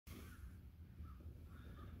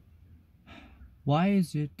Why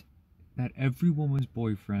is it that every woman's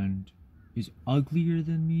boyfriend is uglier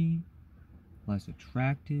than me, less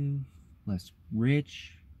attractive, less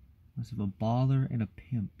rich, less of a baller and a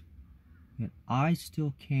pimp, yet I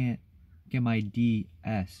still can't get my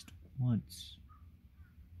D-S'd once?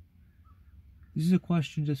 This is a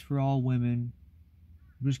question just for all women.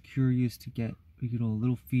 I'm just curious to get, a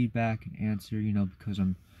little feedback and answer, because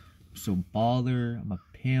I'm so baller, I'm a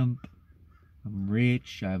pimp, I'm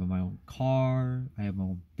rich, I have my own car, I have my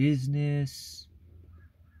own business.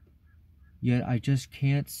 Yet I just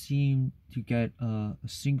can't seem to get a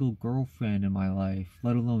single girlfriend in my life,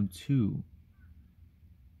 let alone two.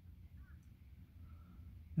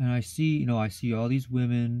 And I see all these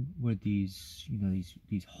women with these,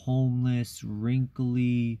 these homeless,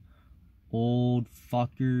 wrinkly, old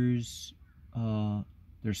fuckers.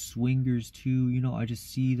 They're swingers too. I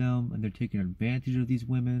just see them and they're taking advantage of these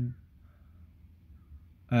women.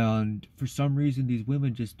 And for some reason, these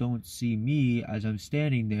women just don't see me as I'm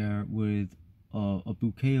standing there with a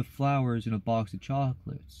bouquet of flowers and a box of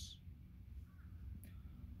chocolates.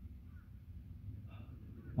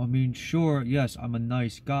 I mean, sure, yes, I'm a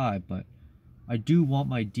nice guy, but I do want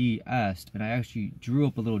my D-S'd, and I actually drew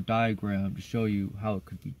up a little diagram to show you how it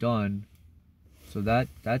could be done. So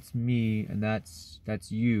that's me, and that's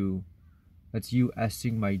you. That's you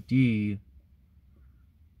S-ing my D.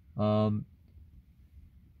 I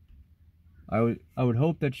would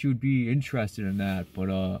hope that you would be interested in that, but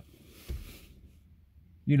I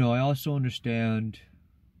also understand.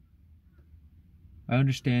 I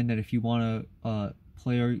understand that if you want to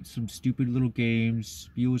play some stupid little games,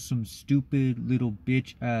 be with some stupid little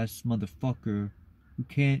bitch ass motherfucker who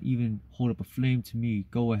can't even hold up a flame to me,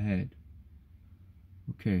 go ahead.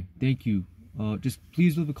 Okay, thank you. Just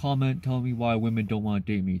please leave a comment telling me why women don't want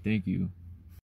to date me. Thank you.